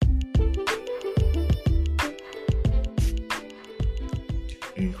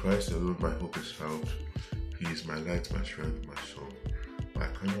Christ alone my hope is found. He is my light, my strength, my song. My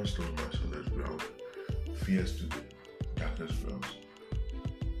cornerstone, my solid ground. Fears to the darkest grounds.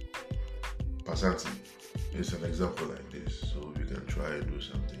 Pasanti is an example like this, so you can try and do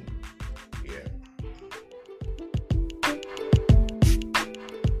something